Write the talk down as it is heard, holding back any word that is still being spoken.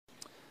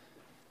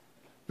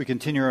We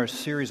continue our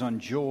series on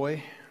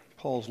joy,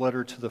 Paul's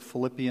letter to the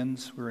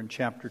Philippians. We're in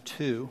chapter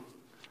 2.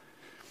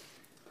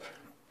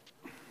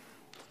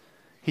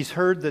 He's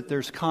heard that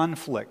there's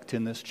conflict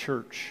in this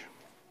church.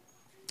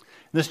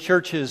 This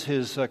church is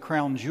his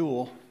crown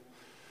jewel.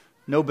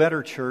 No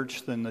better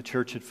church than the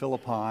church at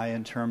Philippi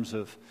in terms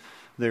of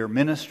their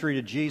ministry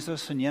to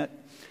Jesus, and yet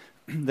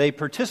they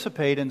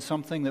participate in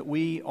something that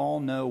we all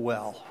know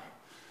well,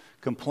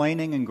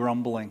 complaining and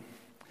grumbling.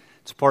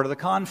 It's part of the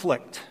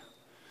conflict.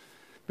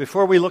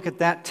 Before we look at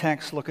that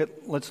text,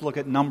 let's look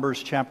at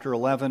Numbers chapter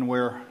 11,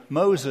 where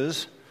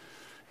Moses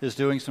is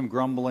doing some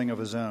grumbling of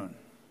his own.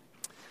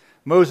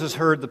 Moses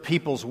heard the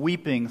peoples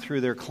weeping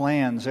through their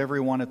clans,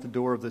 everyone at the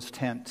door of this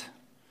tent.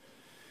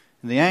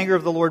 And the anger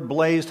of the Lord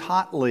blazed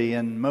hotly,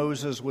 and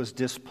Moses was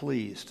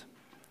displeased.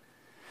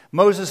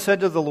 Moses said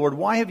to the Lord,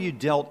 "Why have you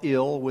dealt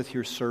ill with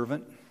your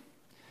servant?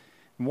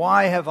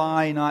 Why have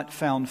I not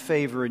found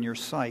favor in your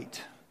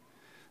sight,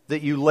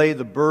 that you lay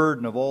the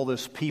burden of all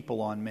this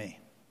people on me?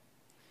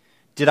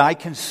 Did I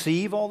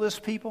conceive all this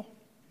people?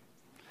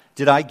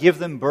 Did I give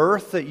them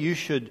birth that you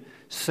should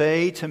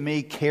say to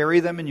me, 'Carry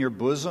them in your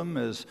bosom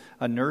as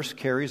a nurse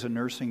carries a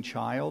nursing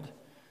child,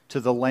 to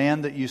the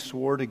land that you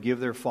swore to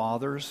give their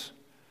fathers?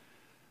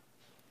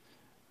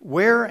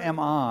 Where am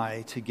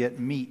I to get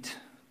meat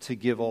to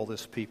give all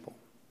this people?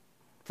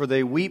 For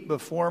they weep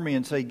before me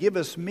and say, 'Give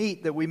us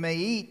meat that we may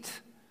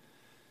eat.'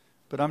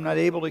 But I'm not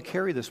able to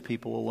carry this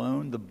people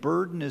alone. The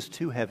burden is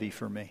too heavy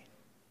for me.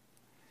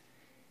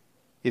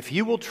 If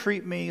you will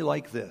treat me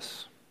like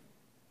this,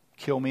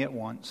 kill me at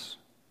once.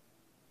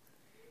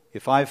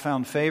 If I have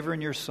found favor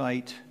in your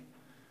sight,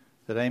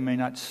 that I may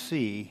not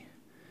see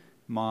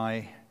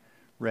my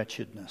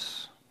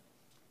wretchedness."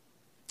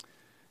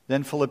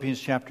 Then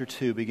Philippians chapter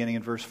 2, beginning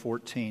in verse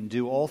 14.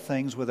 "Do all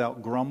things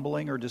without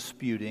grumbling or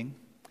disputing,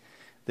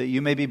 that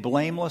you may be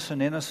blameless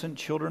and innocent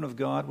children of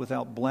God,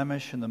 without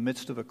blemish in the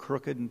midst of a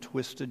crooked and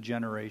twisted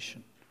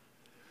generation,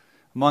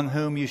 among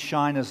whom you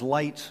shine as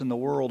lights in the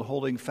world,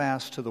 holding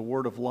fast to the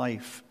word of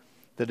life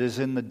that is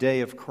in the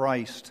day of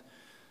Christ,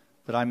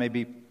 that I may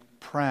be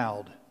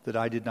proud that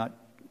I did not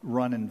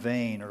run in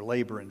vain or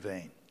labor in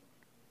vain.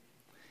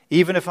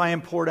 Even if I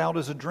am poured out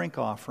as a drink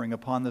offering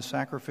upon the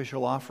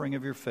sacrificial offering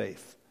of your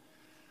faith,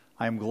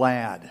 I am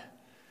glad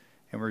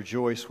and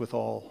rejoice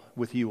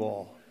with you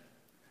all.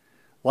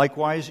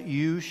 Likewise,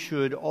 you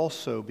should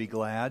also be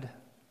glad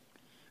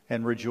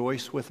and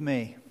rejoice with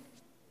me."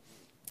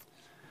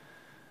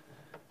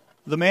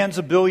 The man's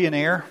a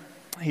billionaire.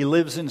 He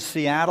lives in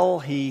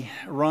Seattle. He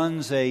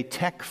runs a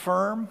tech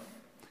firm.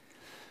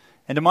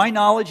 And to my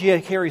knowledge,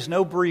 he carries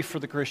no brief for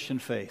the Christian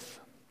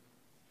faith.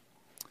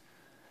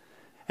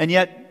 And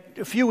yet,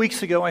 a few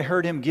weeks ago, I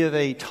heard him give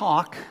a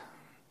talk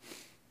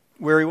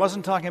where he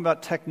wasn't talking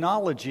about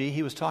technology,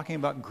 he was talking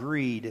about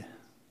greed.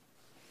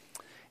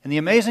 And the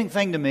amazing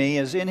thing to me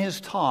is in his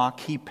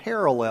talk, he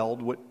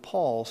paralleled what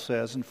Paul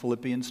says in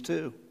Philippians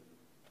 2.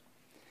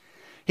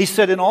 He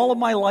said, "In all of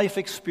my life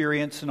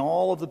experience and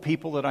all of the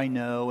people that I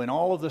know and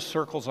all of the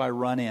circles I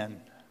run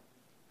in,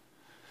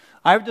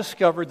 I've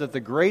discovered that the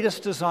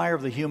greatest desire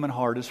of the human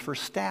heart is for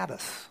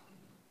status.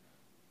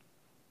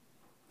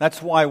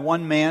 That's why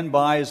one man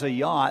buys a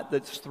yacht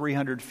that's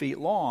 300 feet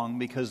long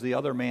because the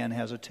other man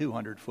has a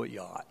 200-foot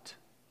yacht.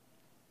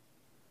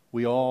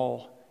 We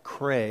all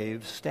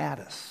crave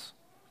status."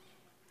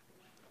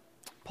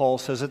 Paul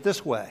says it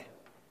this way: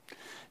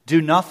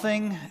 "Do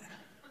nothing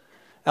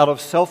out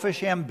of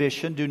selfish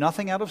ambition, do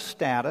nothing out of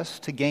status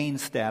to gain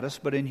status,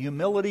 but in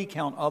humility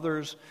count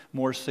others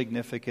more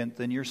significant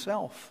than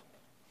yourself."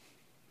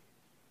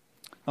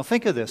 Now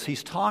think of this.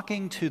 He's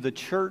talking to the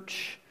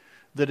church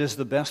that is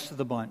the best of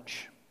the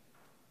bunch.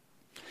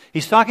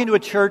 He's talking to a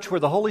church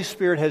where the Holy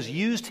Spirit has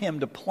used him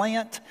to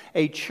plant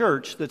a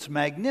church that's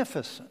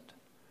magnificent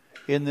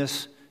in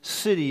this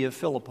city of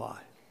Philippi.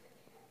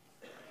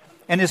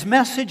 And his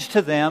message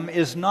to them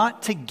is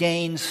not to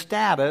gain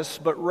status,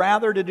 but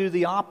rather to do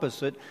the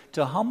opposite,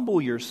 to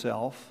humble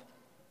yourself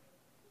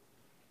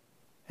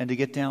and to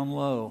get down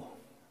low.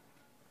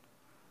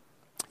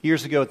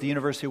 Years ago at the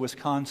University of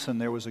Wisconsin,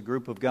 there was a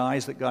group of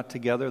guys that got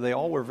together. They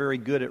all were very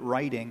good at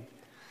writing.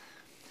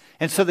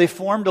 And so they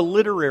formed a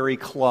literary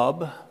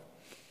club,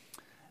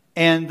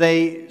 and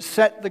they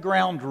set the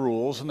ground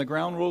rules. And the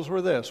ground rules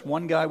were this: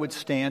 one guy would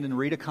stand and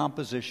read a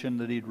composition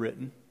that he'd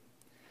written,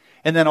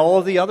 and then all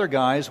of the other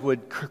guys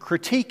would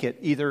critique it,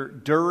 either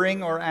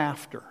during or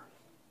after.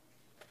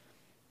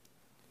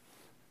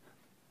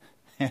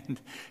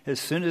 And as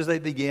soon as they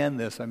began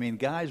this,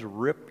 guys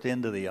ripped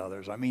into the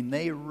others.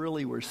 They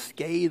really were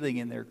scathing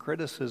in their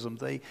criticism.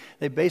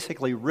 They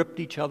basically ripped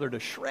each other to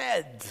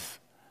shreds.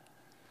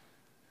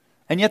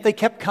 And yet they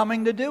kept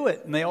coming to do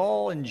it, and they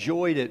all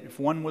enjoyed it. If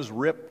one was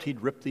ripped,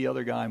 he'd rip the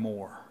other guy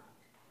more.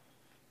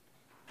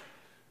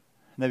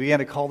 And they began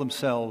to call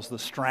themselves the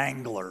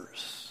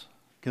Stranglers,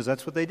 because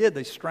that's what they did.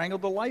 They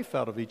strangled the life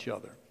out of each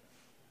other.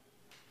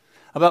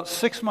 About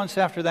 6 months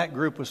after that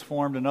group was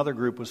formed, another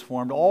group was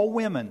formed, all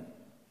women,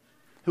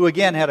 who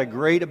again had a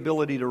great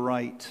ability to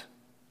write.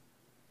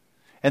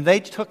 And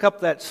they took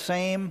up that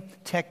same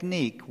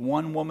technique.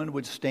 One woman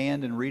would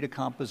stand and read a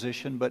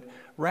composition, but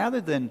rather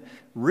than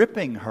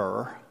ripping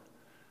her,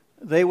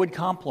 they would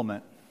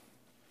compliment.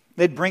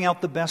 They'd bring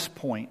out the best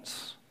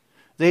points.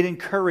 They'd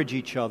encourage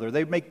each other.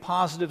 They'd make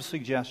positive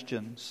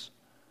suggestions.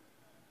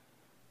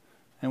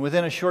 And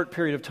within a short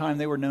period of time,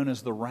 they were known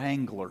as the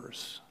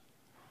Wranglers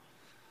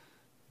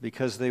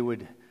because they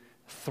would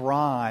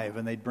thrive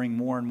and they'd bring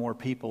more and more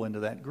people into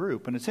that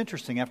group. And it's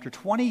interesting, after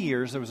 20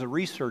 years, there was a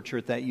researcher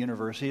at that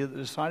university that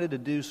decided to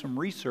do some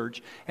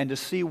research and to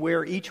see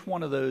where each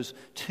one of those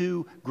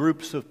two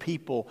groups of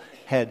people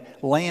had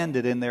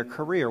landed in their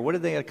career. What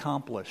had they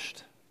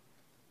accomplished?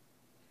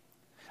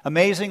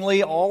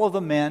 Amazingly, all of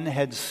the men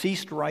had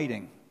ceased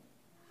writing.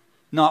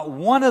 Not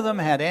one of them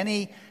had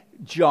any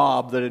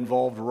job that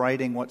involved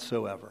writing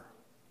whatsoever.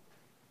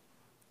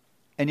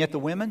 And yet the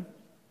women,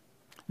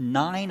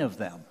 9 of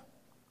them,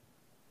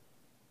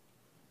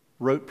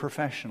 wrote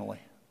professionally.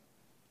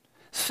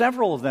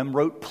 Several of them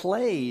wrote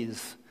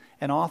plays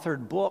and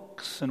authored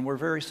books and were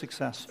very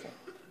successful.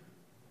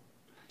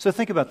 So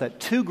think about that.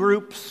 2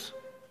 groups,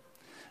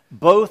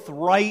 both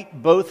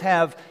write, both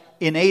have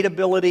innate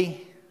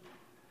ability,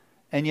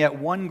 and yet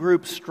one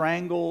group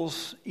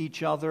strangles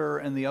each other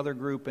and the other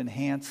group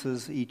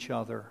enhances each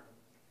other.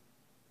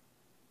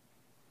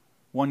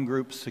 One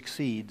group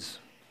succeeds,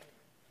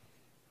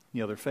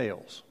 the other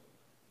fails.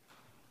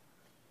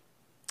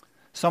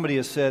 Somebody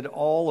has said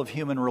all of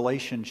human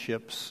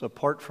relationships,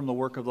 apart from the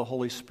work of the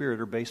Holy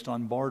Spirit, are based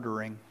on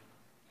bartering.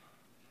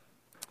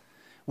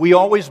 We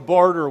always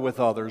barter with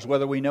others,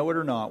 whether we know it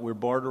or not. We're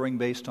bartering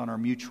based on our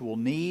mutual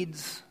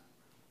needs,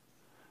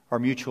 our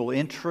mutual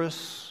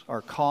interests,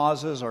 our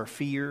causes, our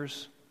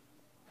fears.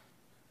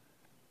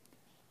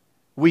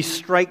 We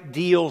strike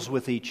deals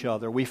with each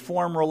other. We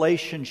form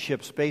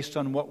relationships based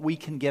on what we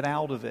can get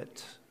out of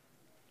it.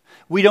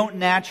 We don't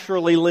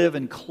naturally live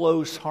in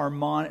close,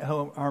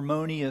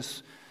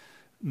 harmonious,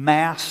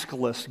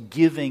 maskless,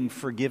 giving,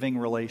 forgiving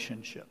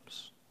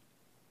relationships.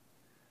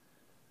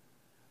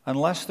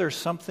 Unless there's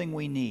something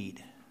we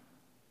need,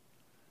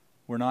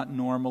 we're not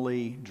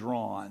normally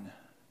drawn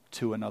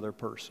to another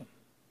person,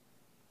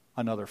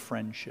 another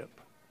friendship,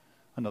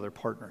 another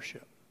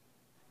partnership.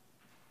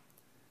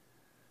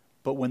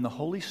 But when the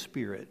Holy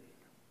Spirit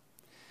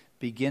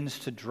begins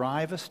to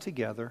drive us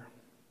together,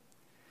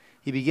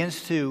 He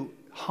begins to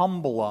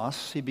humble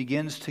us, He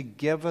begins to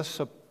give us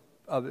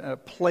a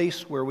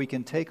place where we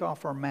can take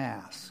off our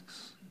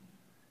masks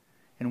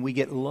and we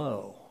get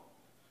low,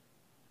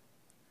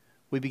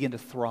 we begin to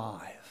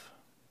thrive.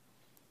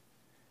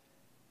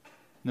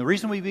 And the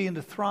reason we begin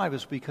to thrive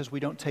is because we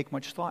don't take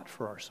much thought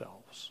for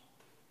ourselves.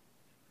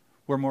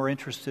 We're more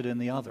interested in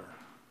the other.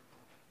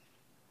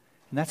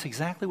 And that's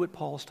exactly what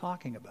Paul's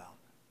talking about.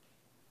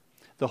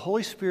 The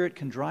Holy Spirit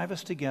can drive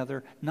us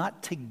together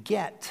not to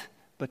get,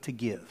 but to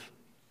give.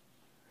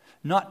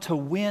 Not to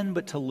win,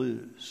 but to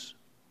lose.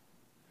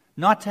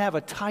 Not to have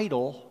a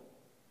title,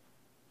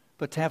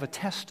 but to have a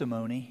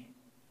testimony.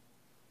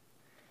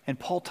 And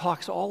Paul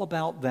talks all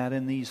about that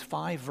in these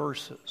 5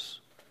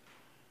 verses.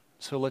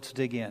 So let's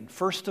dig in.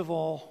 First of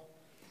all,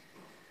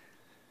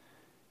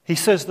 he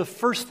says the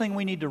first thing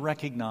we need to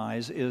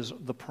recognize is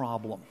the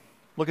problem.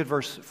 Look at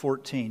verse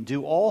 14.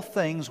 Do all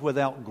things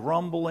without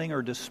grumbling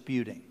or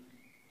disputing.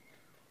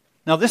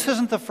 Now, this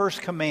isn't the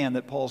first command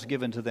that Paul's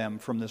given to them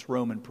from this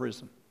Roman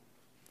prison.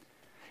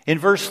 In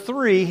verse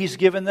 3, he's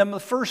given them the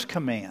first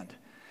command.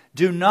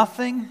 Do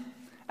nothing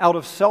out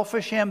of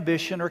selfish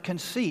ambition or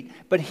conceit.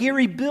 But here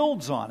he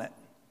builds on it.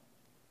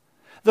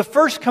 The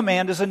first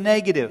command is a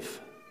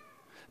negative.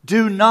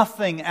 Do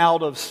nothing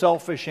out of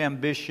selfish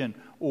ambition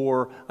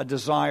or a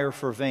desire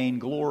for vain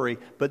glory.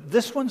 But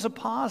this one's a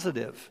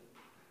positive.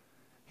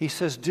 He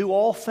says, do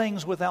all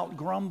things without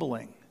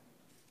grumbling.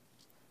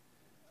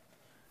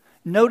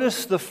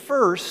 Notice the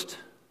first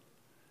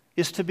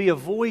is to be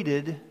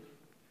avoided.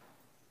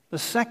 The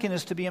second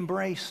is to be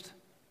embraced.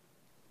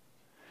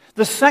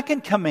 The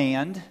second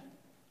command,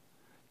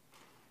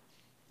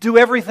 do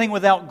everything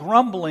without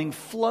grumbling,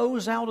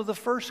 flows out of the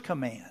first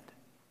command.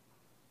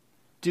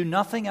 Do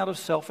nothing out of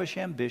selfish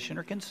ambition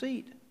or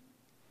conceit.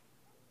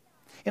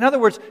 In other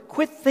words,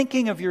 quit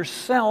thinking of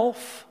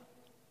yourself.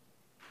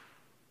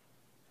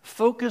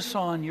 Focus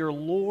on your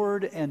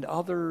Lord and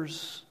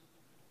others,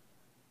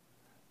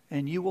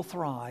 and you will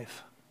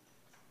thrive.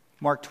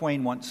 Mark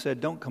Twain once said,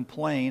 don't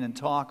complain and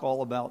talk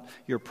all about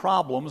your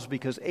problems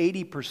because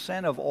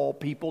 80% of all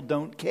people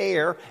don't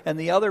care and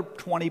the other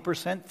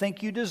 20%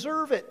 think you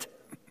deserve it.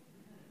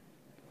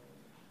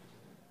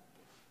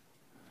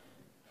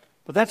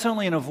 But that's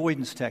only an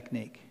avoidance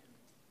technique.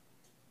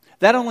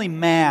 That only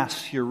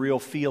masks your real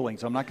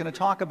feelings. I'm not going to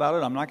talk about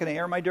it. I'm not going to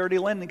air my dirty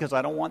linen because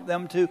I don't want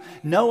them to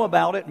know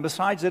about it. And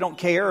besides, they don't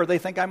care or they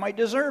think I might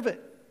deserve it.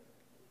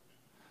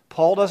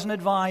 Paul doesn't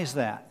advise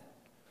that.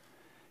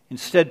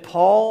 Instead,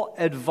 Paul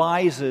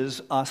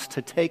advises us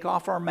to take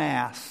off our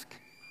mask.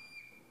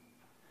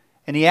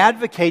 And he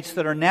advocates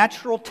that our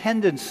natural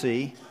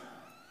tendency,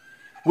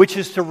 which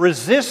is to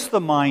resist the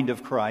mind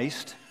of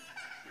Christ,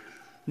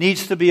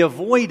 needs to be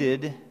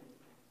avoided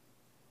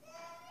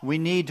We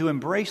need to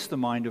embrace the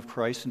mind of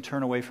Christ and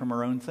turn away from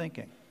our own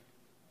thinking.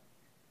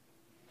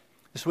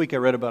 This week I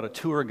read about a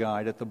tour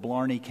guide at the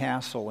Blarney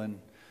Castle in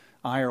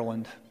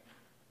Ireland.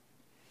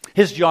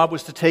 His job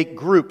was to take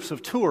groups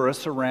of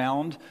tourists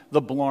around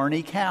the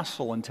Blarney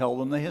Castle and tell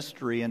them the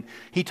history. And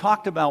he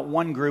talked about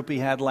one group he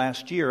had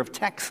last year of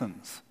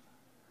Texans.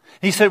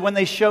 He said when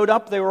they showed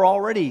up, they were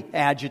already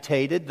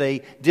agitated.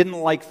 They didn't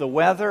like the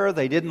weather.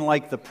 They didn't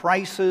like the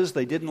prices.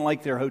 They didn't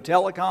like their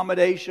hotel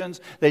accommodations.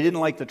 They didn't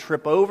like the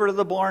trip over to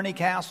the Blarney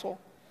Castle.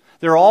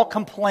 They're all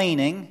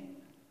complaining.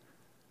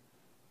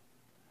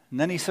 And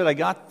then he said, I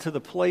got to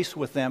the place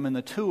with them in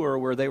the tour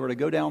where they were to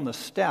go down the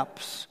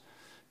steps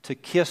to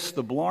kiss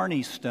the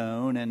Blarney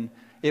Stone, and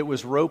it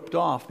was roped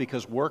off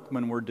because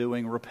workmen were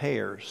doing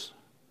repairs.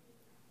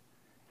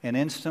 And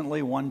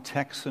instantly one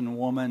Texan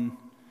woman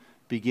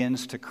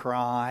begins to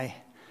cry,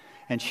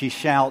 and she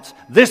shouts,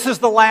 "This is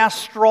the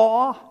last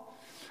straw.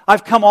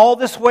 I've come all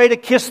this way to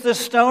kiss this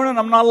stone, and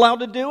I'm not allowed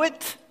to do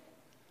it."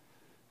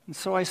 And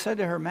so I said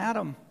to her,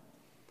 "Madam,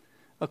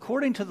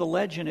 according to the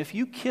legend, if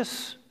you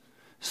kiss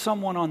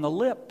someone on the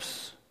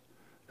lips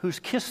who's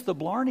kissed the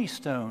Blarney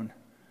Stone,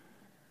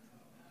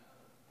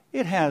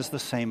 it has the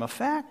same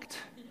effect."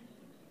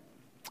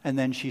 And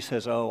then she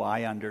says, "Oh,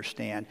 I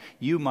understand.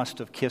 You must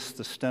have kissed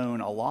the stone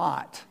a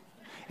lot.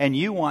 And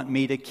you want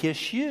me to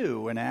kiss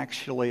you." And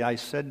actually, I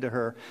said to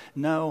her,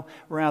 "No,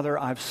 rather,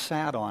 I've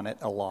sat on it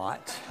a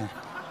lot."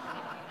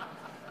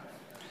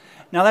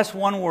 Now, that's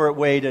one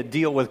way to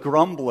deal with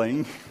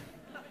grumbling.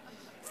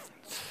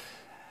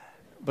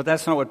 But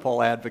that's not what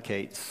Paul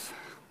advocates.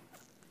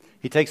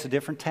 He takes a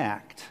different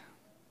tact.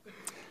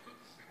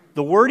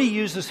 The word he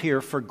uses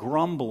here for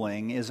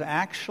grumbling is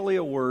actually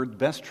a word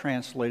best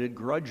translated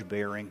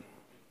grudge-bearing.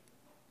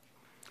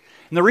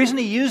 And the reason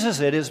he uses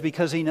it is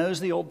because he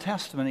knows the Old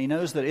Testament. He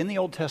knows that in the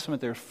Old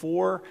Testament there are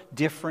 4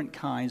 different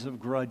kinds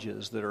of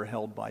grudges that are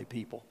held by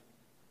people.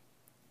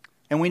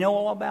 And we know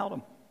all about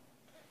them.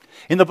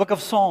 In the book of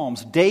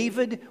Psalms,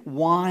 David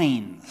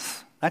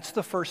whines. That's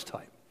the first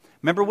type.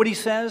 Remember what he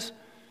says?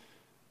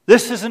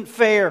 "This isn't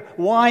fair.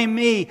 Why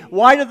me?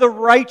 Why do the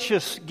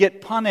righteous get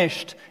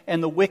punished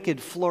and the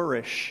wicked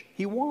flourish?"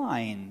 He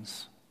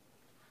whines.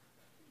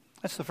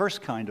 That's the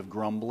first kind of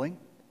grumbling.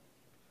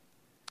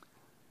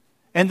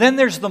 And then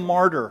there's the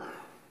martyr.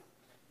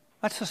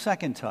 That's the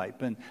second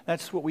type. And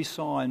that's what we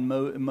saw in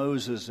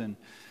Moses in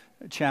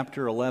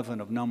chapter 11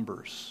 of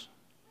Numbers.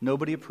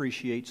 Nobody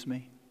appreciates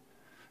me.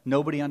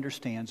 Nobody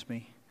understands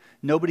me.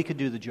 Nobody could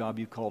do the job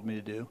you called me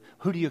to do.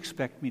 Who do you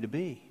expect me to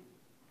be?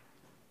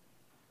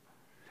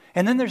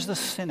 And then there's the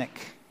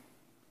cynic.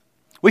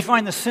 We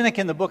find the cynic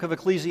in the book of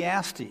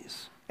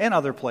Ecclesiastes and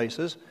other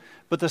places.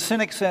 But the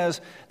cynic says,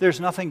 there's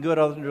nothing good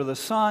under the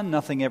sun,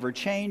 nothing ever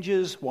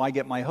changes, why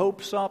get my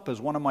hopes up? As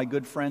one of my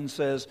good friends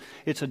says,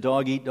 it's a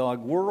dog-eat-dog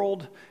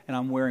world, and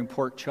I'm wearing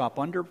pork chop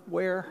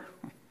underwear.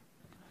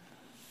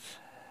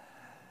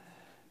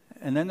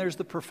 And then there's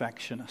the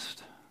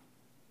perfectionist.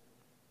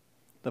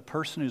 The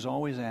person who's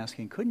always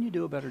asking, couldn't you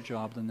do a better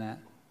job than that?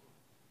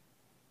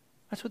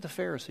 That's what the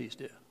Pharisees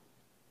do.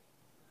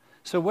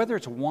 So whether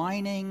it's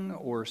whining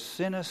or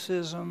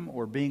cynicism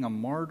or being a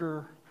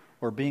martyr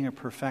or being a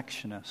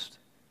perfectionist,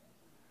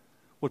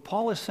 what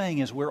Paul is saying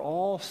is we're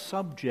all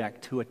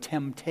subject to a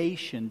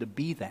temptation to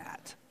be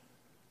that.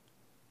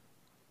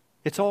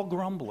 It's all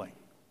grumbling.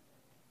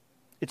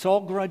 It's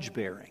all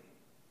grudge-bearing.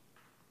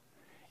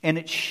 And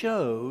it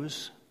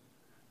shows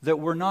that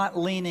we're not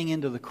leaning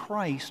into the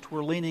Christ,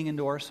 we're leaning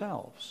into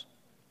ourselves.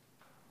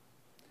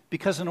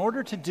 Because in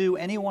order to do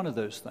any one of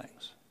those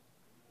things,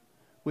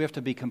 we have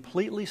to be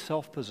completely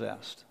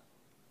self-possessed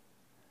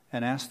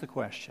and ask the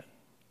question,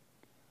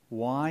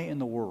 why in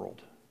the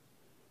world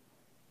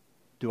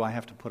do I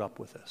have to put up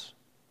with this?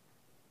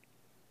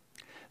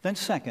 Then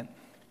second,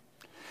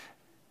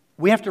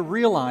 we have to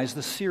realize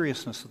the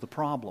seriousness of the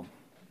problem.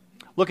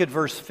 Look at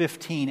verse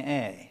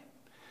 15a.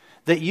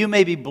 That you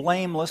may be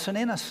blameless and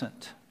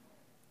innocent.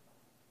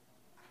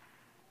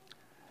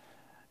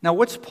 Now,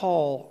 what's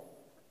Paul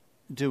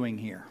doing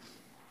here?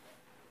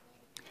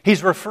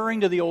 He's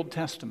referring to the Old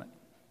Testament.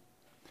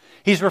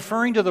 He's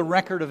referring to the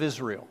record of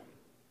Israel.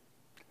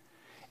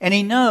 And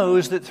he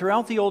knows that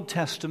throughout the Old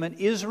Testament,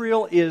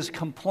 Israel is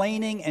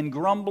complaining and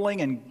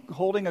grumbling and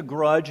holding a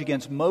grudge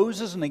against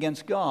Moses and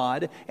against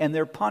God, and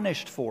they're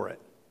punished for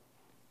it.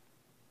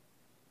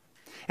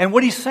 And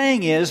what he's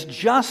saying is,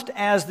 just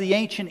as the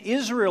ancient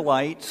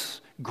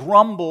Israelites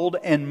grumbled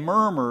and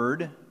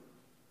murmured,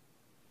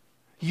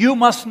 you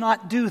must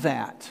not do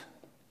that.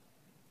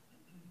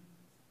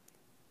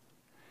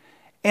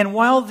 And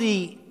while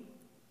the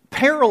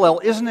parallel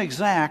isn't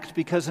exact,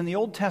 because in the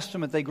Old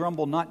Testament they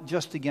grumble not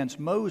just against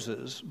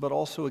Moses, but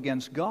also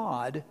against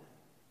God,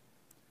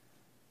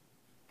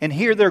 and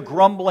here they're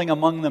grumbling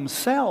among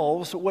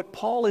themselves, what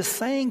Paul is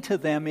saying to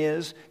them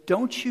is,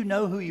 don't you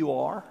know who you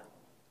are?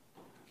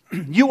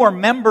 You are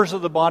members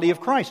of the body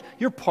of Christ.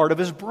 You're part of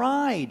His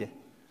bride.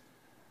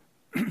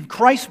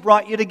 Christ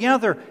brought you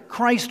together.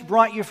 Christ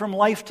brought you from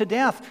life to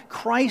death.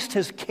 Christ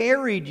has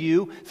carried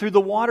you through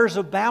the waters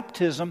of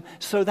baptism,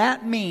 so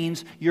that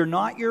means you're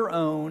not your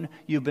own.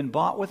 You've been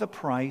bought with a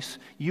price.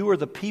 You are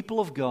the people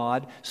of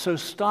God, so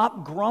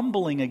stop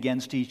grumbling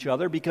against each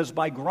other, because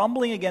by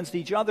grumbling against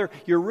each other,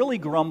 you're really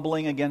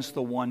grumbling against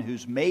the one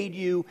who's made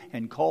you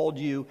and called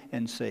you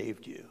and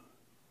saved you.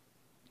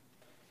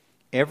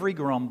 Every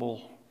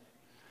grumble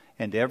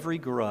and every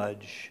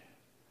grudge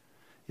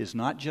is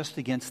not just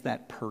against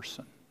that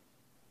person.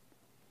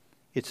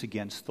 It's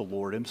against the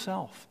Lord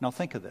himself. Now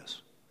think of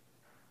this.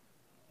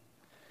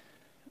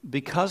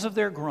 Because of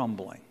their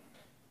grumbling,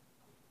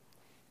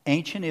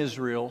 ancient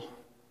Israel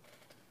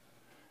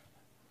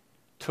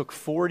took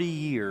 40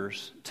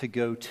 years to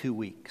go 2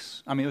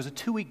 weeks. I mean, it was a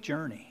 2-week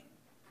journey.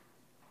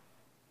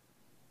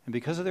 And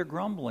because of their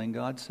grumbling,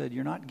 God said,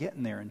 you're not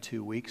getting there in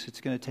 2 weeks. It's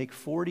going to take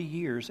 40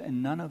 years,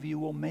 and none of you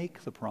will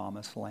make the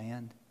promised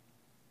land.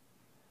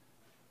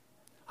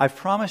 I've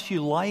promised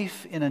you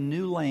life in a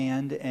new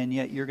land, and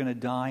yet you're going to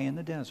die in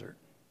the desert.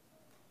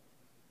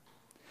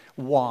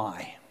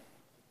 Why?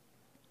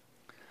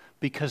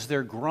 Because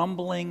their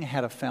grumbling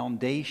had a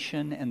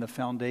foundation, and the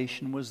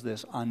foundation was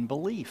this: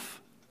 unbelief.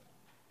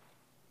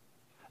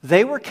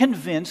 They were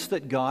convinced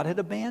that God had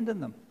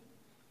abandoned them.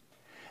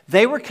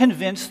 They were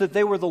convinced that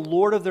they were the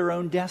Lord of their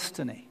own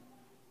destiny.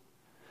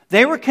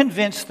 They were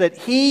convinced that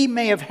He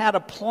may have had a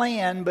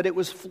plan, but it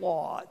was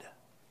flawed.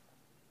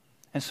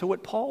 And so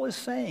what Paul is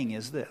saying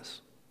is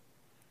this: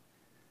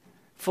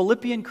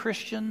 Philippian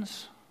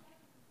Christians,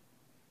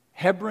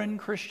 Hebron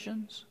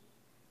Christians,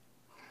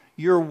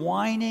 your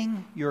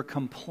whining, your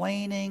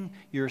complaining,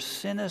 your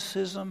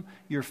cynicism,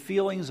 your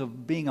feelings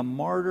of being a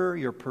martyr,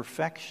 your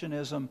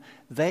perfectionism,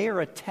 they are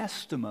a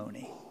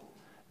testimony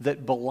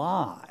that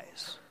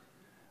belies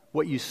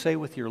what you say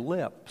with your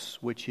lips,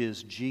 which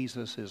is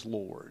Jesus is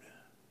Lord.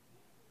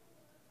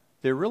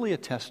 They're really a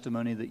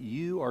testimony that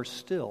you are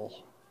still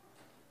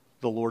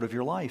the Lord of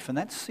your life, and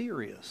that's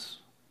serious.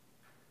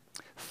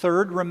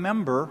 Third,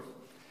 remember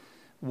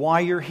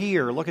why you're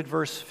here. Look at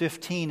verse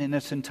 15 in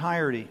its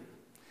entirety.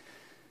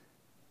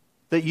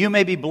 That you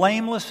may be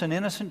blameless and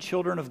innocent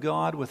children of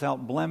God,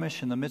 without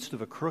blemish in the midst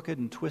of a crooked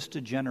and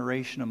twisted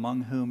generation,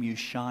 among whom you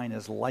shine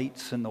as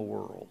lights in the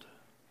world.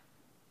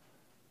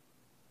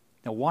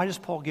 Now, why does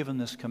Paul give them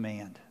this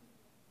command?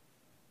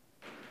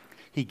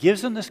 He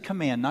gives them this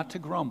command not to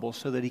grumble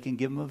so that he can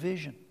give them a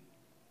vision.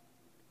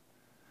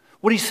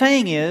 What he's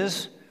saying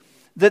is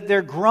that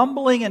their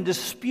grumbling and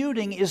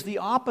disputing is the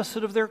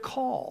opposite of their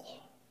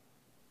call.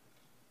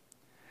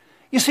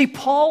 You see,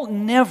 Paul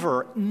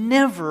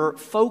never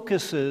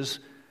focuses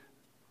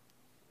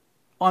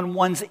on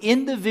one's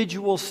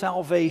individual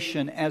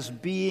salvation as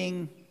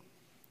being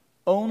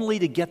only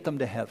to get them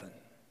to heaven.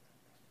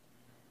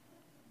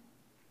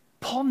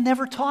 Paul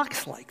never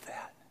talks like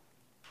that.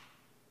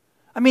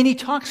 I mean, he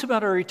talks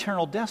about our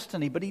eternal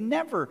destiny, but he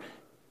never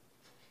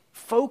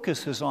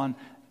focuses on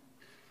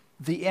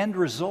the end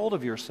result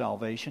of your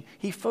salvation.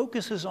 He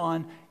focuses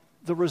on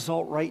the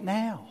result right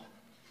now.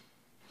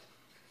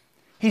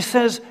 He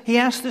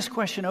asks this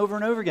question over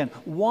and over again: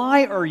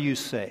 why are you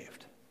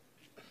saved?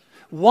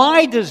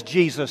 Why does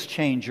Jesus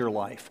change your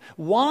life?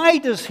 Why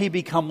does He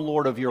become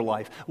Lord of your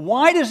life?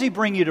 Why does He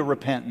bring you to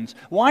repentance?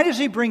 Why does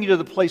He bring you to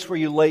the place where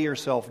you lay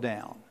yourself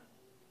down?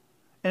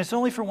 And it's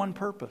only for one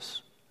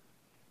purpose: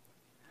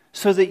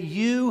 so that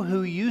you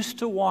who used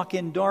to walk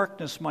in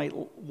darkness might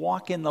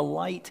walk in the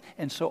light,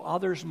 and so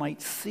others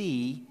might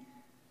see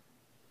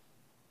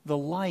the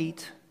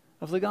light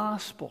of the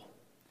gospel.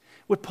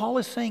 What Paul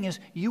is saying is,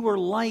 you are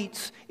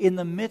lights in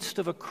the midst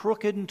of a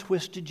crooked and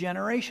twisted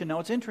generation. Now,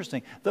 it's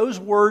interesting.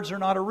 Those words are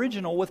not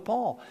original with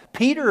Paul.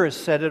 Peter has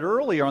said it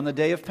earlier on the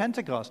day of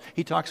Pentecost.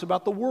 He talks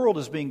about the world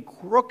as being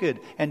crooked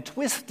and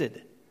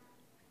twisted.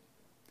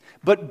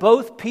 But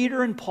both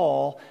Peter and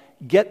Paul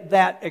get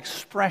that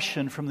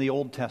expression from the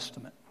Old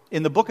Testament.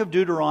 In the book of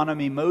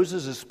Deuteronomy,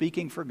 Moses is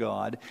speaking for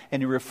God,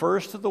 and he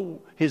refers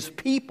to his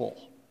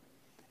people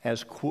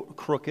as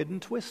crooked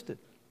and twisted.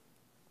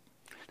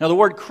 Now, the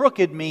word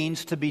crooked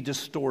means to be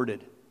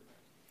distorted.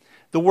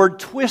 The word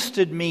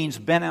twisted means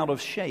bent out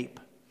of shape.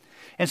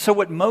 And so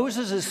what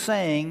Moses is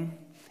saying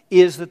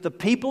is that the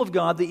people of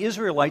God, the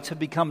Israelites, have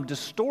become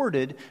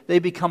distorted. They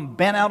become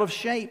bent out of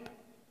shape.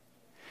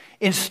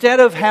 Instead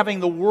of having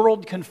the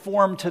world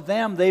conform to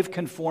them, they've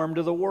conformed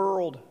to the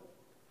world.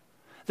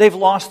 They've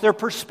lost their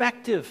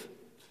perspective.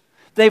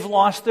 They've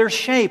lost their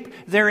shape.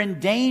 They're in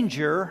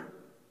danger.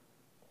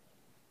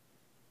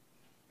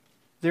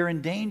 They're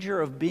in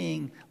danger of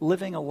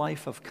living a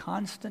life of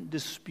constant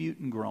dispute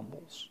and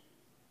grumbles.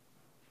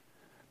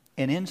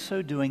 And in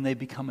so doing, they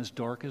become as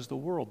dark as the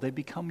world. They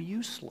become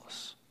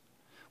useless.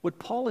 What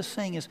Paul is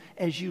saying is,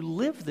 as you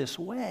live this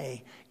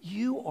way,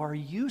 you are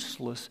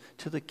useless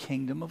to the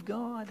kingdom of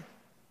God.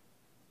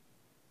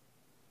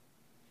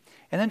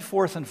 And then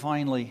fourth and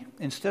finally,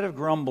 instead of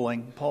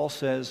grumbling, Paul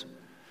says,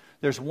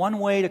 there's one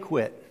way to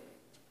quit.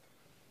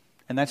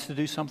 And that's to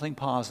do something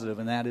positive,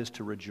 and that is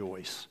to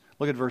rejoice.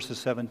 Look at verses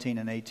 17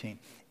 and 18.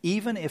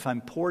 Even if I'm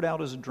poured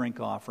out as a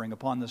drink offering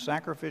upon the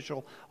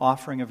sacrificial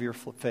offering of your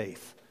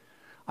faith,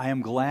 I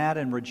am glad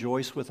and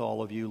rejoice with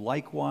all of you.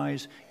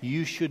 Likewise,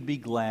 you should be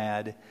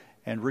glad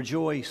and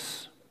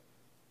rejoice.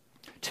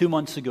 2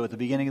 months ago, at the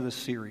beginning of this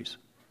series,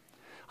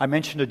 I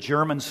mentioned a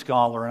German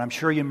scholar, and I'm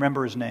sure you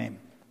remember his name,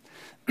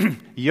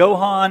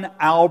 Johann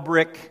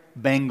Albrecht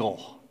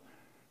Bengel.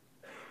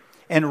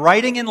 And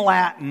writing in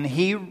Latin,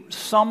 he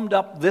summed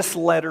up this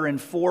letter in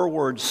 4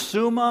 words,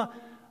 Summa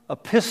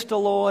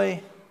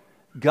Epistoloi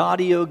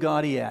Gaudio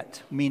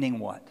Gaudiet, meaning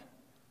what?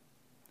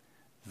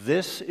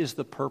 This is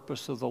the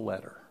purpose of the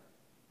letter.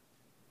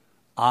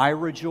 I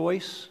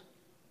rejoice,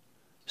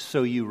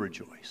 so you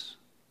rejoice.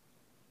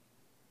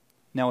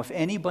 Now, if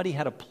anybody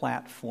had a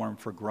platform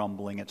for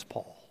grumbling, it's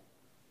Paul.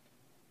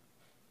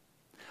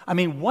 I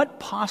mean, what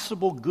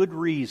possible good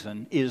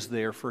reason is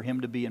there for him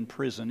to be in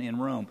prison in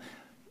Rome,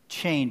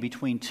 chained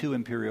between 2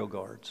 imperial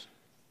guards?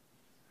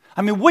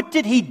 I mean, what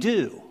did he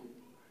do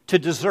to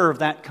deserve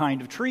that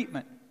kind of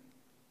treatment?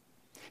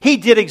 He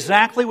did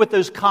exactly what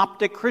those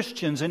Coptic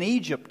Christians in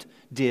Egypt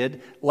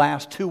did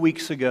last 2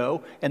 weeks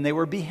ago, and they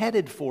were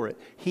beheaded for it.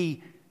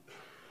 He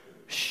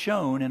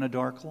shone in a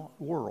dark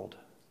world.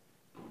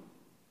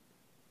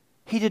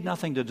 He did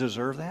nothing to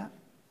deserve that.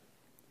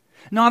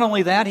 Not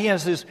only that, he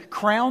has this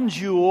crown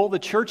jewel, the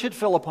church at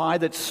Philippi,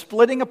 that's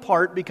splitting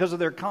apart because of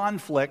their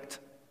conflict,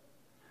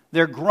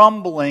 their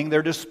grumbling,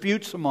 their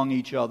disputes among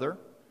each other.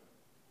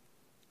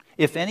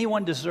 If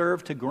anyone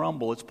deserved to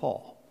grumble, it's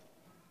Paul.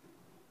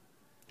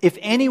 If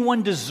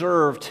anyone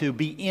deserved to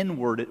be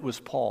inward, it was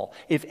Paul.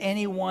 If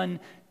anyone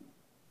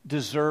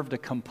deserved to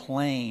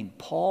complain,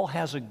 Paul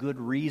has a good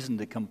reason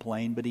to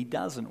complain, but he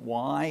doesn't.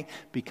 Why?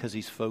 Because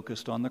he's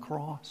focused on the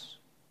cross.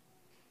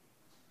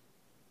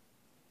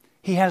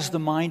 He has the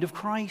mind of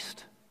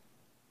Christ.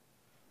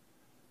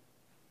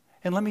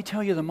 And let me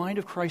tell you, the mind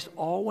of Christ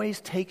always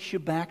takes you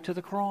back to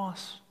the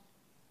cross.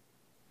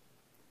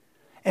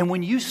 And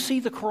when you see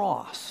the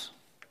cross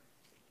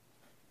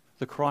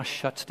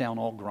shuts down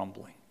all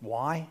grumbling.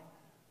 Why?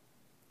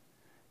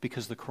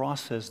 Because the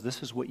cross says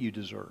this is what you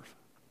deserve.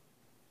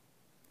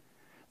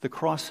 The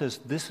cross says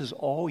this is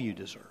all you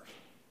deserve.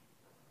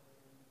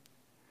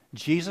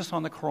 Jesus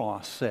on the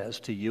cross says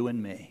to you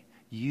and me,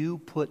 you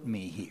put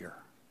me here.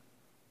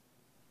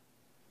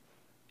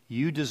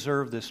 You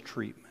deserve this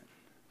treatment.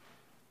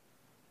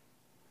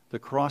 The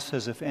cross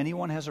says if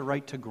anyone has a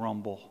right to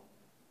grumble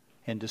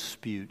and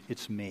dispute,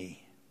 it's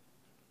me.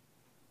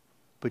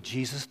 But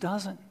Jesus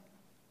doesn't.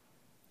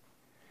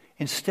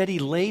 Instead, he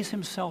lays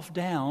himself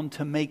down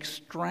to make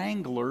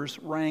stranglers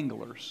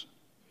wranglers.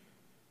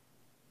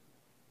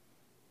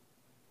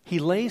 He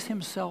lays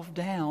himself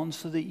down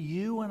so that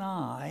you and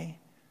I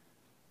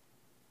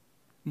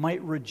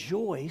might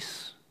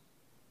rejoice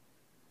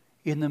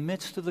in the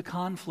midst of the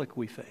conflict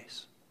we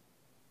face.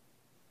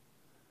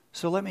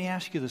 So let me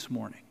ask you this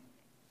morning.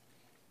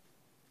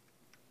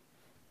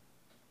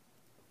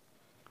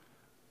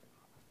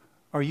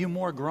 Are you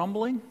more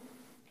grumbling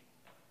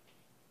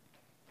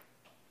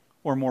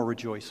or more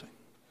rejoicing?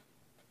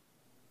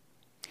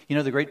 You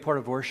know, the great part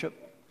of worship,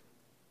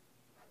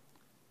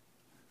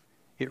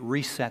 it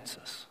resets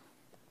us.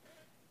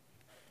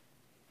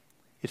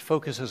 It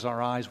focuses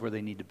our eyes where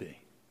they need to be.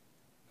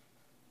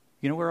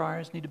 You know where our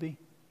eyes need to be?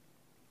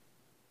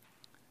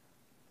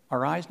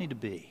 Our eyes need to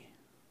be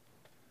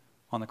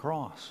on the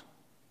cross.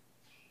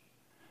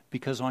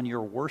 Because on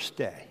your worst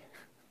day,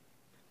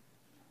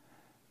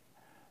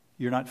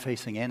 you're not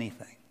facing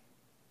anything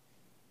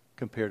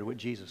compared to what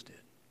Jesus did.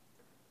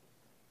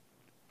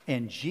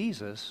 And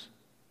Jesus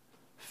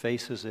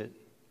faces it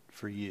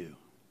for you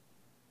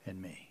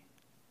and me.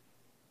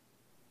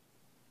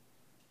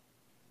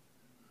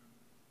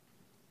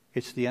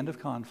 It's the end of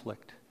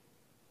conflict.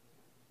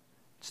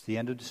 It's the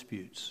end of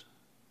disputes.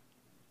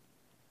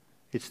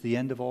 It's the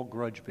end of all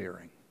grudge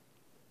bearing.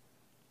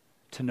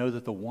 To know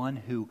that the one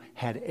who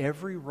had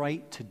every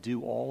right to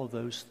do all of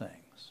those things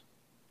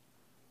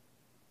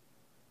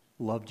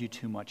loved you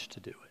too much to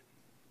do it.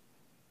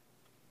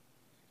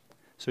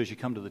 So as you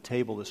come to the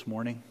table this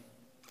morning,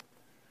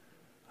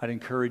 I'd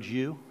encourage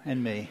you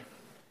and me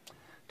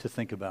to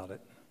think about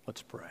it.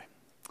 Let's pray.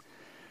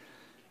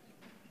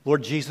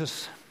 Lord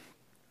Jesus,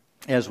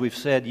 as we've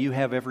said, you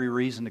have every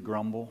reason to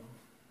grumble,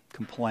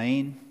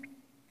 complain.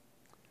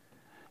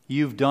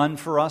 You've done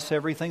for us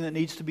everything that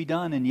needs to be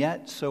done, and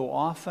yet so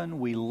often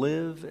we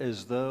live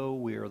as though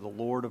we are the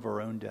Lord of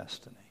our own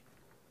destiny.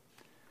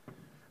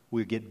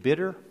 We get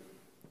bitter.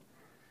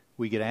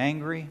 We get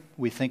angry.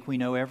 We think we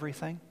know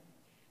everything.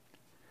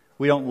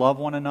 We don't love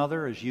one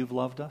another as you've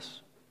loved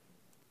us.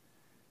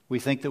 We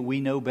think that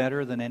we know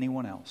better than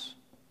anyone else.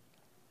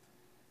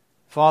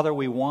 Father,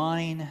 we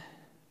whine.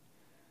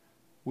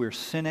 We're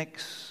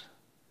cynics.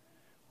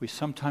 We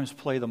sometimes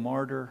play the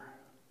martyr.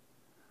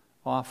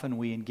 Often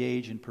we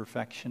engage in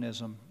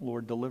perfectionism.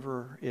 Lord,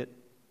 deliver it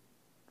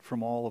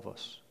from all of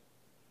us,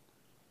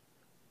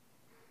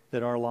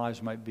 that our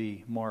lives might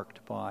be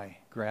marked by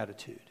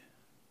gratitude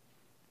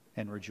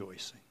and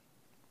rejoicing.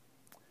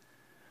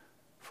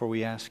 For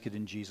we ask it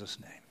in Jesus'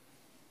 name.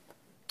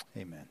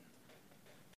 Amen.